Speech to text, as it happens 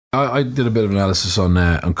I did a bit of analysis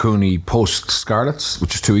on Cooney post Scarlets,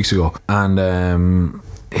 which is 2 weeks ago, and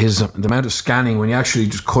the amount of scanning, when you actually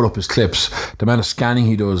just cut up his clips, the amount of scanning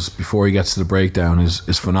he does before he gets to the breakdown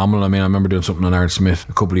is phenomenal. I mean, I remember doing something on Aaron Smith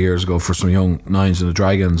a couple of years ago for some young nines in the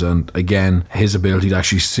Dragons, and again, his ability to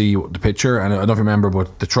actually see the picture. And I don't know if you remember,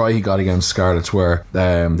 but the try he got against Scarlets where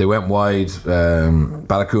they went wide,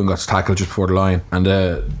 Balakoon got tackled just before the line, and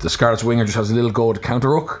the Scarlets winger just has a little go to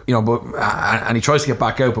counter hook, but and he tries to get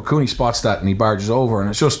back out, but Cooney spots that and he barges over, and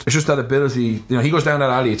it's just that ability. He goes down that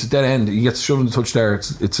alley, it's a dead end, he gets shoved in the touch there.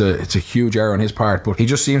 It's a huge error on his part, but he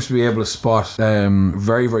just seems to be able to spot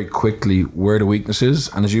very, very quickly where the weakness is.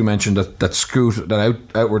 And as you mentioned, that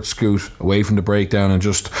outward scoot away from the breakdown and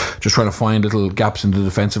just trying to find little gaps in the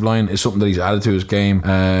defensive line is something that he's added to his game.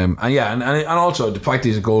 And also the fact that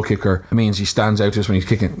he's a goal kicker means he stands out to us when he's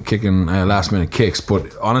kicking last minute kicks.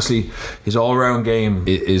 But honestly, his all round game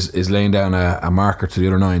is laying down a marker to the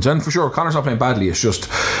other nines. And for sure, Conor's not playing badly. It's just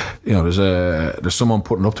there's someone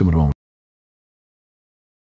putting up to him at the moment.